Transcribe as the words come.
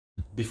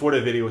Before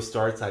the video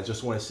starts, I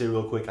just want to say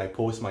real quick, I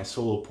post my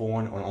solo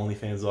porn on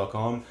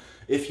onlyfans.com.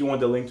 If you want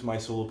the link to my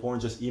solo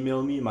porn, just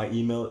email me. My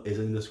email is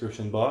in the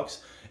description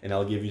box, and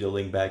I'll give you the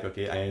link back,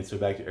 okay? I answer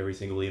back to every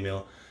single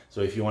email.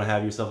 So if you want to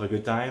have yourself a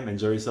good time,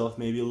 enjoy yourself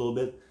maybe a little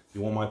bit, if you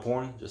want my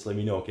porn, just let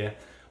me know, okay?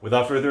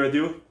 Without further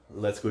ado,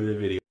 let's go to the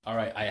video. All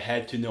right, I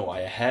had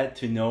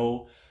to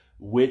know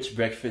which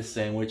breakfast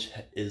sandwich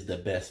is the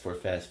best for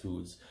fast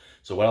foods.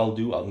 So what I'll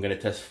do, I'm gonna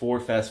test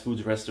 4 fast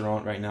foods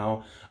restaurant right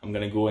now. I'm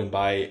gonna go and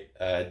buy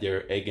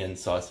their egg and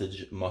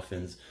sausage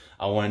muffins.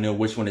 I wanna know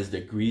which one is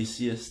the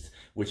greasiest,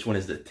 which one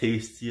is the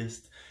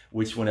tastiest,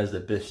 which one has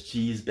the best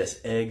cheese, best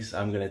eggs.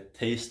 I'm gonna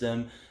taste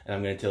them and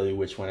I'm gonna tell you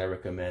which one I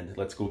recommend.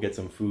 Let's go get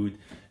some food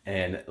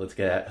and let's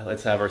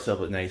have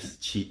ourselves a nice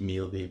cheap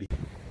meal, baby.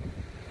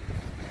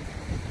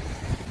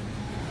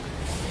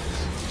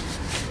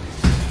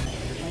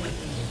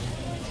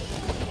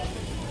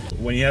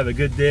 When you have a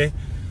good day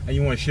and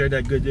you want to share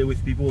that good day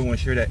with people, you want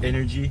to share that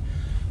energy,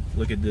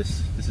 look at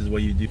this. This is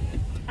what you do.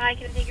 Hi,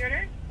 can I take your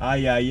order?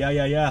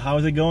 Yeah.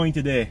 How's it going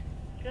today?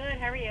 Good,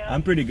 how are you?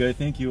 I'm pretty good,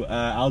 thank you.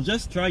 I'll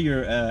just try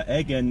your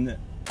egg and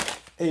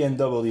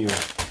A&W.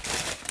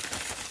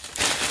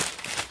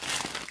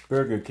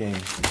 Burger King,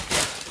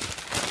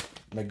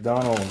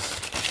 McDonald's,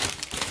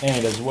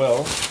 and as well,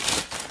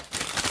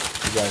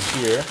 you got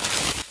here,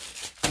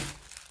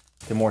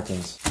 Tim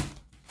Hortons.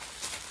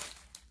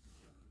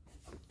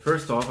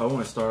 First off, I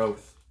want to start out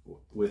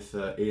with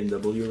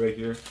A&W right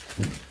here.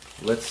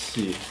 Let's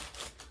see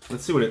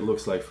what it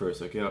looks like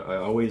first, okay? I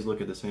always look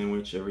at the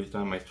sandwich every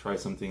time I try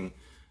something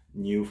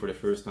new for the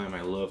first time.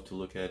 I love to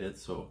look at it,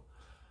 so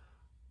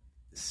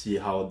see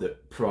how the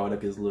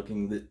product is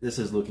looking. This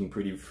is looking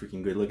pretty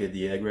freaking good. Look at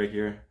the egg right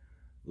here.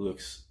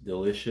 Looks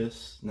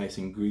delicious, nice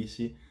and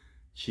greasy.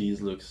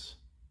 Cheese looks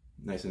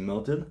nice and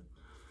melted.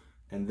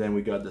 And then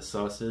we got the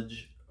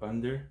sausage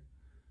under.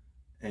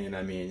 And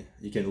I mean,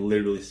 you can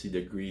literally see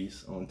the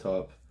grease on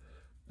top.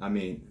 I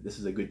mean, this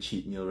is a good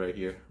cheat meal right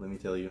here, let me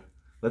tell you.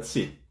 Let's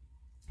see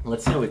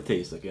how it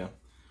tastes, okay?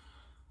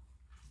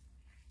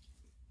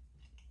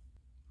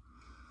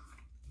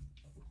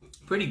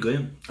 Pretty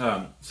good.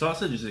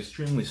 Sausage is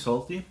extremely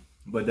salty,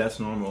 but that's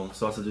normal.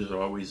 Sausages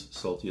are always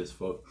salty as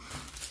fuck.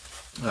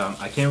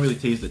 I can't really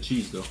taste the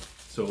cheese though.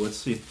 So let's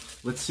see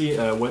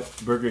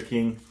what Burger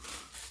King,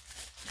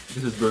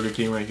 this is Burger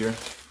King right here.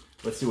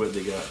 Let's see what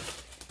they got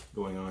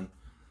going on.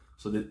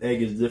 So the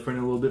egg is different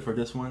a little bit for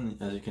this one.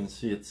 As you can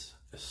see, it's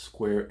a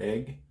square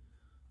egg.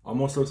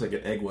 Almost looks like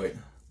an egg white.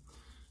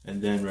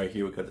 And then right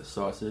here we got the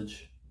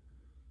sausage.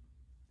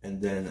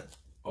 And then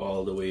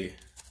all the way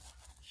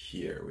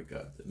here we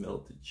got the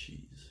melted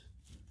cheese.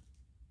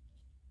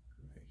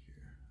 Right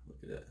here,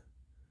 look at that.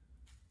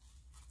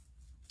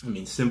 I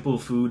mean, simple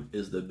food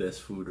is the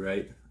best food,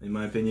 right? In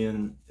my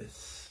opinion, it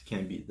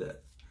can't beat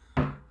that.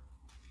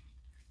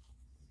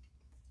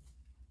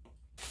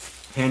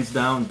 Hands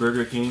down,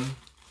 Burger King,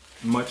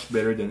 much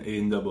better than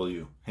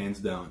A&W, hands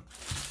down.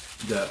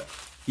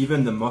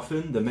 Even the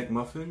muffin, the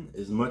McMuffin,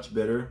 is much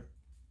better.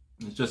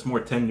 It's just more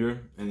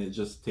tender and it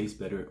just tastes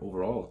better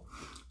overall.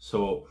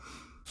 So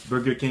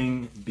Burger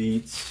King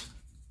beats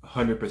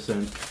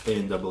 100%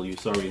 A&W.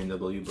 Sorry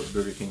A&W, but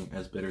Burger King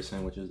has better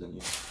sandwiches than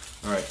you.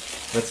 Alright,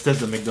 let's test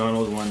the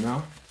McDonald's one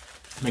now.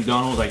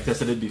 McDonald's, I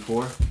tested it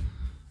before,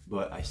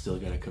 but I still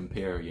gotta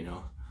compare, you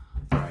know.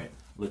 Alright,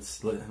 let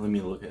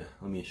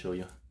me show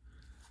you.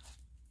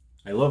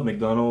 I love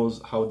McDonald's,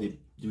 how they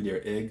do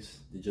their eggs.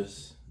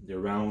 They're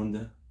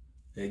round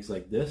eggs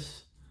like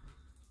this.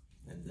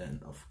 And then,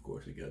 of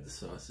course, we got the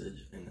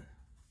sausage. And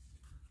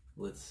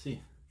let's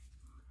see.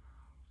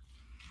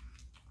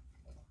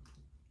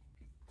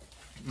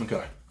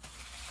 Okay.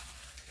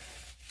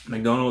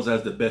 McDonald's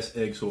has the best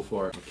egg so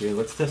far. Okay,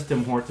 let's test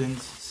Tim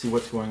Hortons, see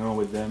what's going on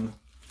with them.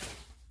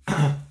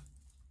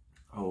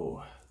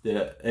 Oh,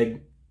 the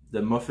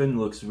muffin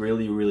looks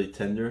really, really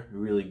tender,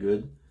 really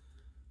good.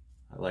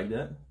 I like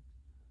that.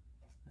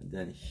 And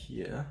then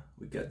here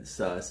we got the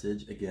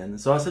sausage again. The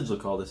sausage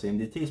look all the same.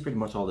 They taste pretty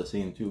much all the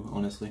same too,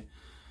 honestly.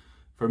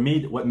 For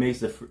me, what makes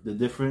the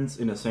difference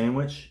in a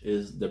sandwich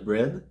is the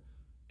bread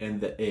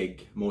and the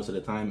egg. Most of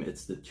the time,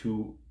 it's the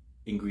 2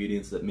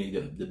 ingredients that make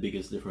the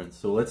biggest difference.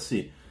 So let's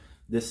see.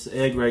 This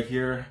egg right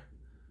here,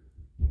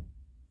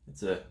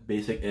 it's a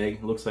basic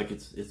egg. Looks like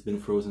it's been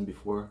frozen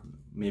before.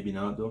 Maybe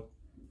not though.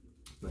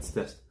 Let's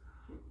test.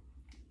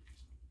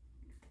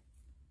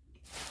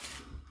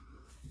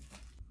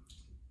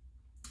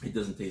 It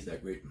doesn't taste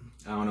that great.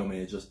 I don't know, man,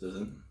 it just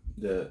doesn't.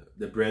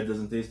 The bread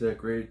doesn't taste that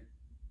great.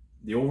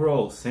 The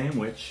overall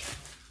sandwich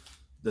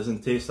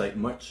doesn't taste like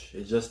much.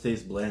 It just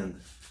tastes bland.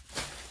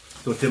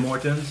 So Tim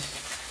Hortons,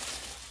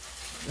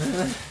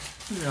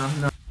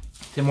 no.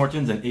 Tim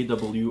Hortons and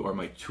A&W are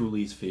my 2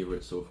 least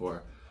favorites so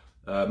far.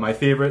 My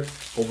favorite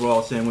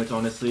overall sandwich,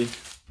 honestly,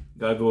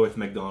 gotta go with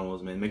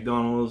McDonald's, man.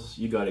 McDonald's,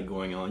 you got it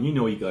going on. You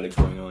know you got it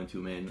going on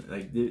too, man.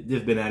 Like,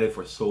 they've been at it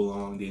for so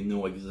long. They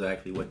know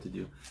exactly what to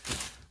do.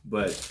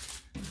 But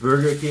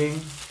Burger King,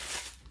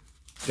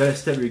 gotta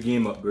step your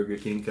game up, Burger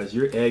King, because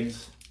your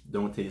eggs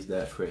don't taste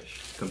that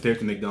fresh compared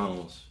to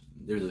McDonald's.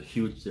 There's a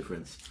huge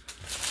difference.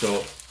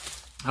 So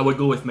I would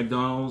go with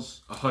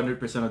McDonald's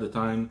 100% of the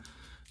time,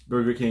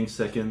 Burger King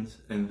second,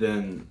 and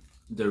then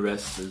the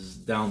rest is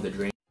down the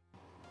drain.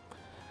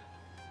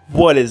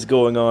 What is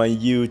going on,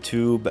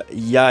 YouTube?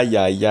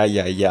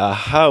 Yeah.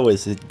 How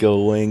is it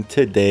going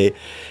today?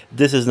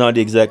 This is not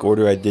the exact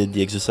order I did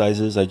the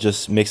exercises. I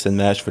just mixed and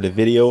matched for the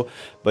video.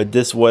 But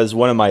this was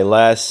one of my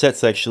last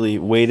sets, actually,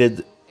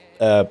 weighted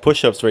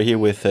push-ups right here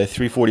with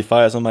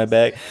 345s on my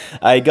back.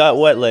 I got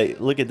what, like,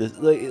 look at this,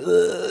 like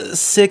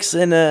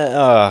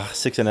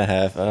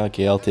 6.5.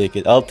 Okay, I'll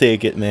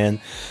take it,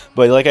 man.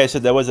 But like I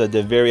said, that was at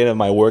the very end of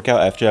my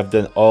workout, after I've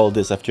done all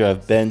this, after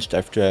I've benched,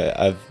 after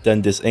I've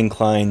done this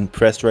incline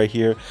press right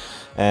here.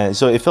 And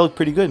so it felt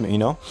pretty good, you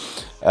know.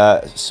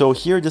 So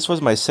here, this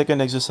was my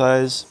second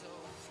exercise.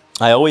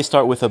 I always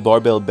start with a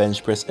barbell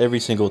bench press every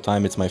single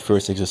time. It's my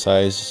first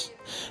exercise.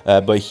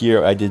 But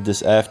here I did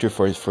this after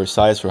for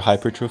size, for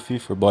hypertrophy,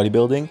 for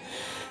bodybuilding.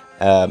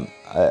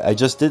 I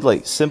just did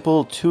like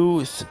simple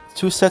two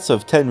sets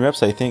of 10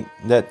 reps. I think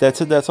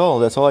that's it. That's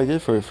all I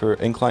did for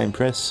incline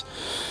press.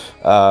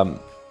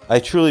 I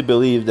truly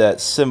believe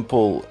that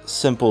simple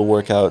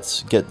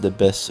workouts get the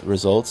best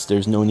results.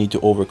 There's no need to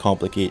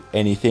overcomplicate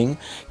anything.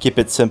 Keep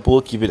it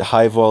simple, keep it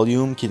high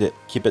volume, keep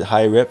it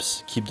high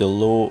reps, keep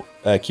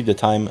the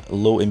time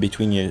low in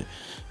between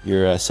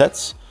your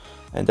sets.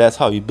 And that's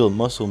how you build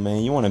muscle,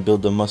 man. You want to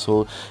build the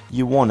muscle.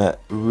 You want to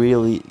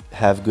really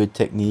have good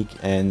technique.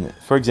 And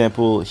for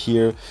example,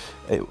 here,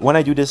 when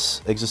I do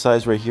this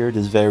exercise right here,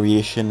 this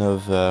variation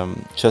of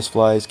chest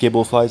flies,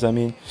 cable flies, I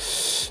mean,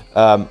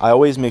 I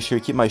always make sure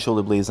to keep my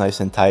shoulder blades nice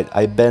and tight.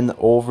 I bend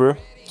over,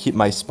 keep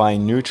my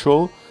spine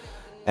neutral,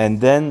 and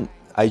then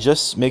I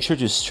just make sure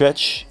to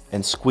stretch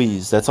and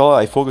squeeze. That's all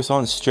I focus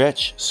on: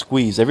 stretch,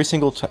 squeeze. Every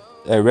single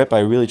rep, I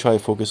really try to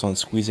focus on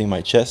squeezing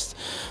my chest.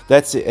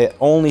 That's the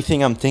only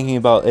thing I'm thinking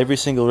about. Every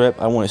single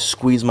rep, I want to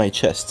squeeze my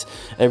chest.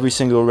 Every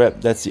single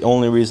rep, that's the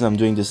only reason I'm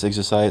doing this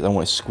exercise. I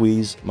want to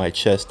squeeze my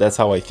chest. That's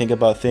how I think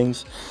about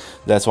things.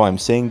 That's why I'm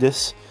saying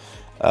this.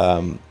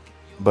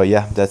 But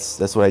yeah,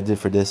 that's what I did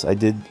for this. I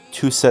did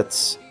 2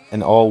 sets,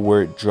 and all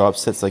were drop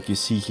sets like you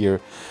see here.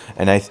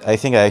 And I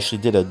think I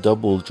actually did a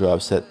double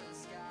drop set.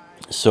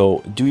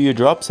 So do your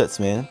drop sets,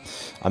 man.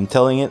 I'm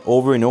telling it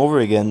over and over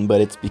again,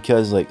 but it's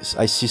because like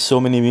I see so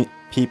many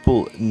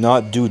people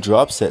not do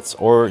drop sets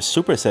or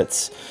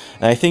supersets.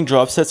 And I think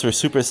drop sets or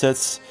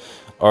supersets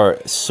are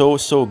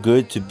so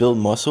good to build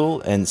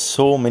muscle, and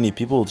so many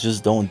people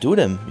just don't do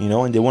them, you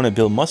know, and they want to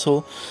build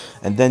muscle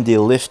and then they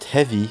lift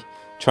heavy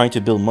trying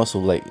to build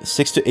muscle, like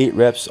 6 to 8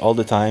 reps all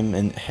the time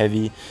and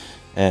heavy.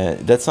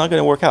 That's not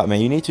gonna work out, man.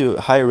 You need to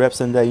higher reps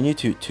than that. You need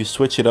to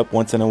switch it up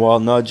once in a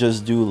while, not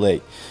just do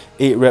like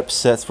 8 rep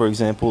sets, for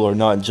example, or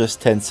not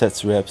just 10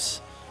 sets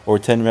reps or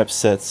 10 rep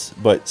sets,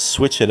 but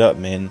switch it up,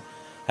 man.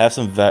 Have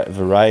some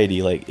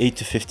variety, like 8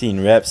 to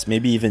 15 reps,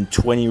 maybe even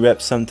 20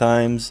 reps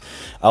sometimes.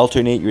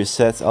 Alternate your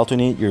sets,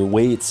 alternate your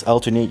weights,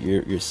 alternate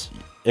your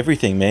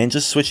everything, man.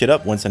 Just switch it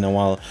up once in a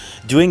while.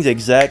 Doing the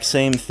exact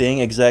same thing,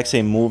 exact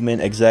same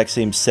movement, exact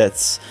same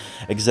sets,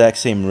 exact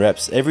same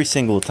reps every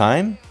single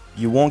time,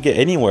 you won't get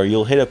anywhere.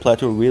 You'll hit a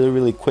plateau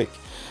really quick.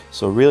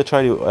 So really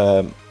try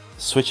to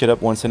switch it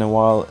up once in a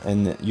while,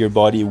 and your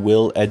body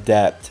will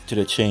adapt to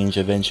the change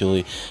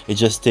eventually. It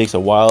just takes a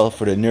while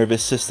for the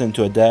nervous system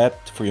to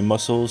adapt, for your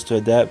muscles to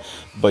adapt,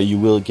 but you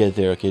will get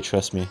there, okay?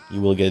 Trust me,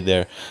 you will get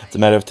there. It's a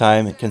matter of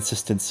time,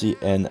 consistency,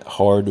 and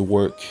hard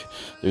work.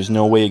 There's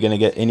no way you're gonna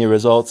get any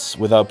results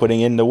without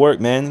putting in the work,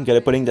 man. You gotta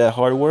put in that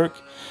hard work.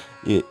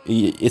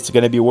 It's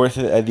gonna be worth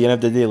it at the end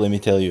of the day, let me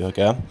tell you,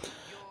 okay?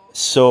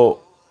 So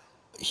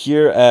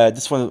here,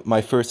 this one, my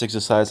first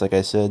exercise, like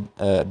I said,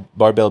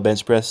 barbell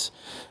bench press.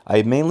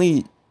 I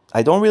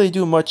don't really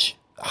do much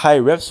high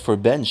reps for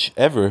bench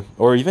ever,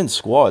 or even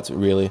squats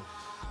really,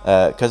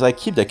 because I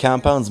keep the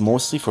compounds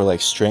mostly for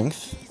like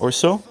strength or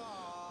so.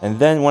 And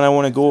then when I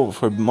want to go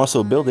for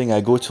muscle building,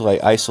 I go to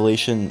like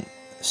isolation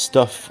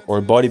stuff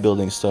or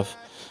bodybuilding stuff.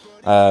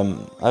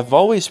 I've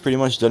always pretty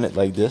much done it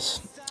like this,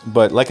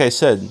 but like I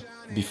said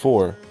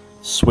before,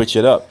 switch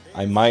it up.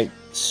 I might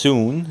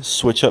soon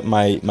switch up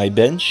my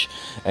bench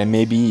and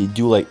maybe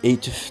do like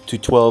 8 to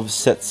 12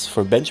 sets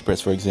for bench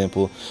press, for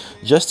example,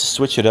 just to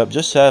switch it up,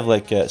 just to have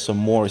like some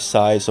more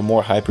size, some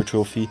more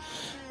hypertrophy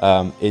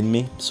in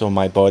me, so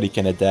my body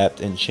can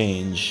adapt and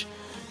change.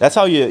 That's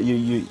how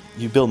you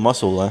build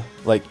muscle, huh?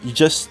 Like, you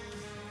just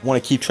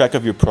want to keep track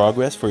of your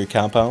progress for your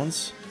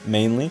compounds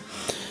mainly,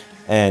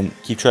 and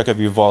keep track of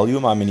your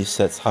volume, how many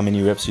sets, how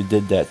many reps you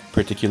did that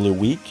particular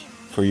week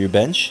for your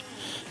bench.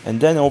 And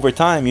then over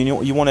time,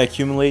 you want to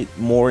accumulate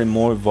more and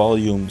more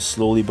volume,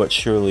 slowly but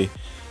surely,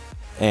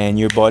 and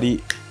your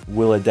body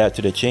will adapt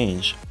to the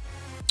change.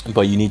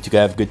 But you need to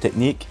have good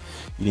technique.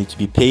 You need to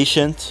be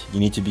patient. You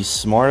need to be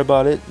smart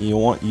about it. You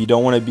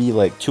don't want to be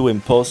like too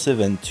impulsive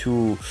and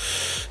too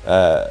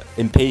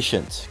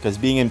impatient. Because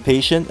being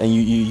impatient and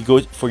you go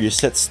for your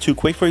sets too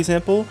quick, for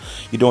example,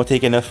 you don't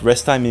take enough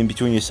rest time in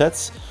between your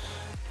sets,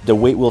 the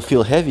weight will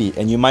feel heavy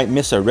and you might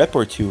miss a rep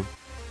or two.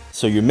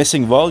 So you're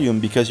missing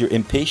volume because you're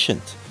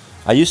impatient.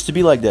 I used to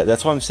be like that.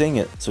 That's why I'm saying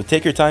it. So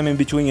take your time in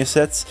between your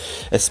sets,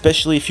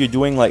 especially if you're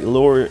doing like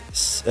lower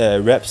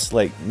reps,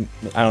 like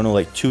I don't know,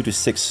 like 2 to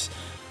 6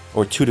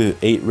 or 2 to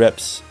 8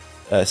 reps.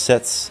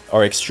 Sets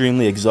are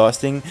extremely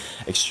exhausting,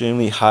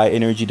 extremely high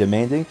energy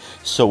demanding.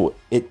 So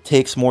it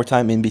takes more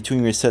time in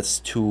between your sets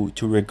to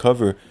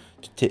recover.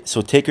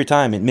 So take your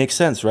time. It makes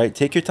sense, right?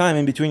 Take your time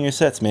in between your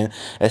sets, man.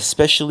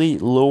 Especially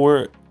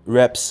lower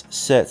reps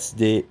sets.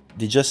 They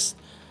just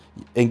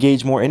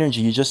engage more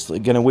energy. You're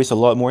just gonna waste a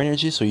lot more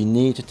energy, so you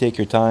need to take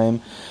your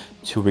time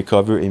to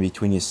recover in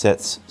between your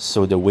sets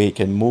so the weight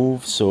can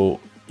move, so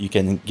you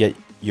can get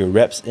your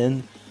reps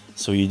in,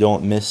 so you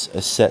don't miss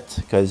a set.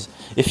 Because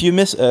if you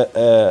miss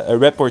a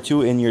rep or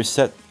two in your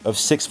set of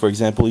 6, for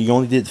example, you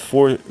only did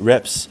 4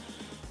 reps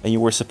and you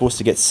were supposed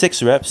to get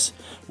 6 reps,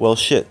 well,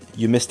 shit,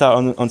 you missed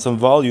out on some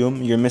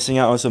volume. You're missing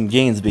out on some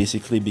gains,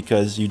 basically,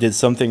 because you did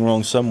something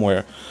wrong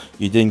somewhere.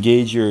 You didn't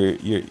gauge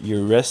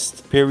your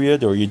rest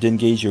period, or you didn't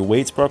gauge your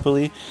weights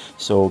properly.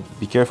 So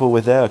be careful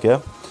with that,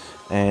 okay?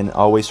 And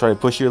always try to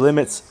push your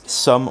limits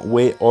some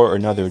way or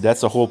another.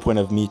 That's the whole point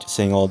of me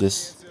saying all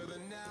this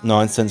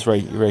nonsense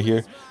right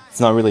here. It's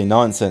not really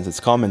nonsense, it's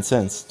common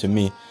sense to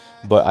me,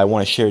 but I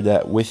want to share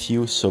that with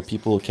you so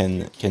people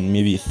can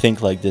maybe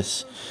think like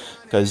this.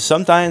 Because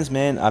sometimes,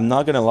 man, I'm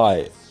not gonna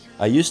lie,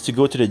 I used to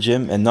go to the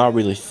gym and not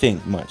really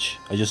think much.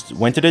 I just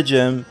went to the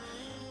gym,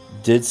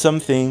 did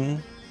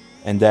something,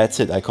 and that's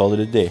it. I called it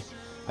a day.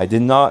 I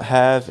did not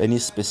have any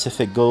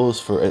specific goals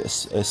for a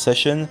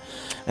session,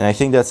 and I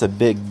think that's a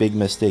big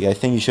mistake. I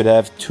think you should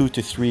have 2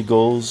 to 3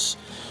 goals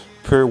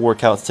per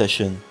workout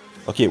session.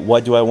 Okay,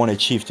 what do I want to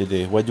achieve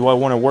today? What do I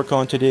want to work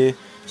on today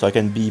so I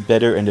can be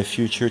better in the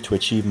future to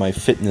achieve my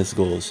fitness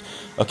goals?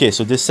 Okay,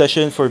 so this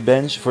session for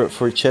bench,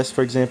 for chest,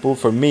 for example,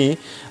 for me,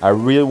 I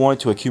really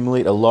wanted to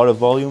accumulate a lot of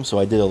volume, so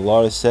I did a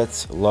lot of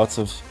sets, lots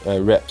of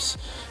reps,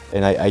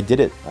 and I did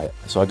it.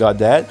 So I got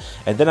that,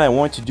 and then I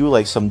wanted to do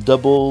like some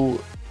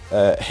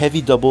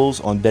heavy doubles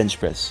on bench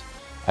press.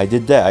 I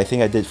did that. I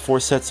think I did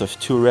 4 sets of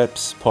 2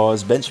 reps,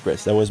 pause, bench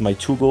press. That was my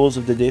 2 goals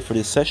of the day for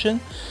this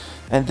session.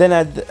 And then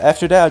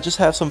after that, I'll just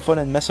have some fun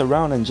and mess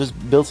around and just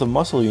build some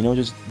muscle,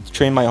 just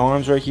train my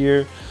arms right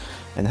here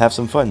and have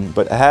some fun.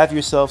 But have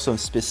yourself some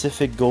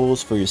specific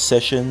goals for your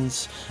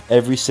sessions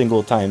every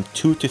single time.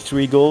 2 to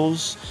 3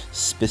 goals,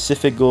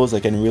 specific goals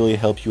that can really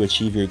help you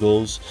achieve your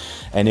goals.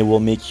 And it will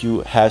make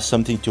you have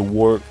something to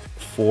work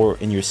for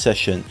in your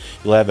session.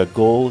 You'll have a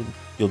goal,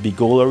 you'll be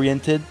goal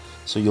oriented,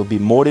 so you'll be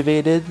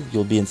motivated,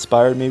 you'll be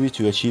inspired maybe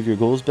to achieve your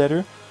goals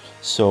better.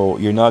 So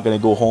you're not gonna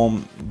go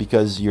home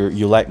because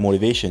you lack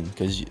motivation,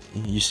 because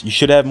you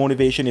should have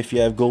motivation if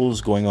you have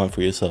goals going on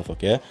for yourself,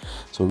 okay?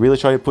 So really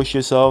try to push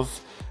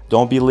yourself,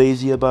 don't be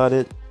lazy about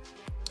it,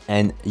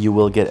 and you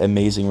will get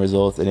amazing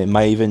results, and it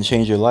might even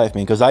change your life,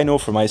 man. Because I know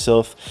for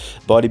myself,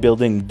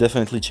 bodybuilding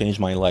definitely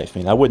changed my life,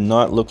 man. I would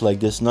not look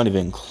like this, not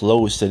even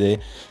close today,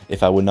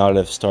 if I would not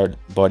have started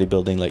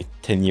bodybuilding like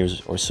 10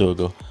 years or so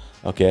ago.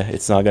 Okay,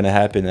 it's not gonna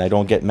happen. I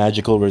don't get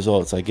magical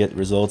results. I get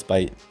results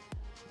by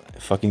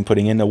fucking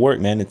putting in the work,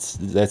 man.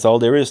 That's all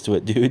there is to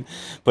it, dude.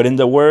 Put in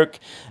the work,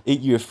 eat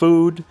your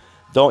food.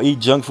 Don't eat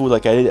junk food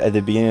like I did at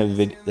the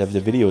beginning of the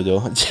video,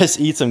 though. Just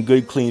eat some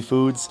good, clean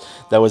foods.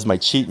 That was my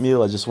cheat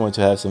meal. I just wanted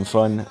to have some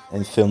fun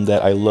and film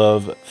that. I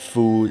love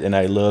food and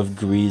I love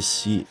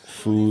greasy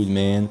food,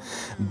 man.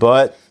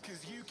 But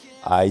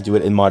I do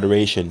it in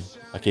moderation.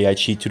 Okay, I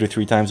cheat 2 to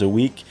 3 times a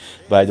week,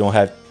 but I don't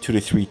have 2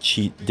 to 3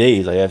 cheat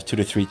days. I have 2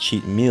 to 3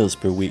 cheat meals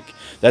per week.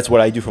 That's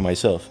what I do for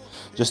myself,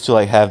 just to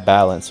like have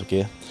balance,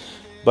 okay?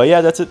 But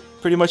yeah, that's it.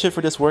 Pretty much it for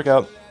this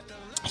workout.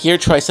 Here,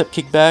 tricep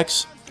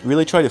kickbacks.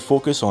 Really try to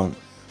focus on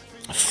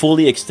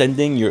fully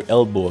extending your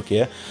elbow,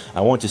 okay?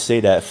 I want to say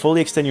that. Fully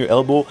extend your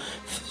elbow.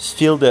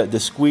 Feel the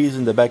squeeze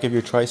in the back of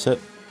your tricep.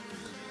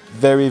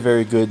 Very,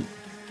 very good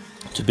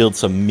to build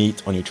some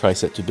meat on your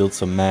tricep, to build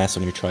some mass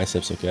on your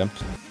triceps, okay?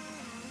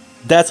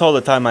 That's all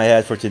the time I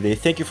had for today.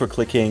 Thank you for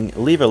clicking.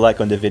 Leave a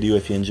like on the video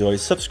if you enjoyed.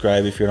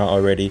 Subscribe if you're not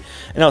already.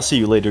 And I'll see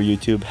you later,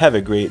 YouTube. Have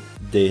a great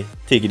day.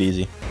 Take it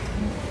easy.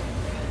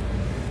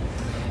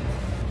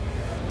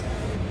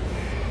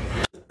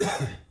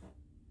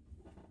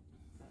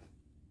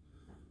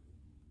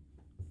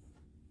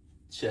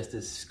 Chest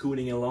is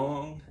scooting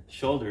along.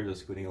 Shoulders are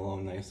scooting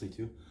along nicely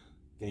too.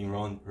 Getting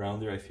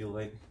rounder, I feel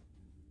like.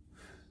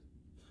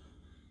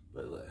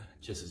 But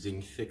chest is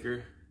getting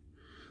thicker,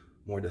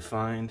 more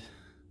defined.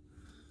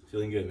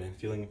 Feeling good, man.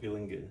 Feeling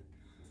good.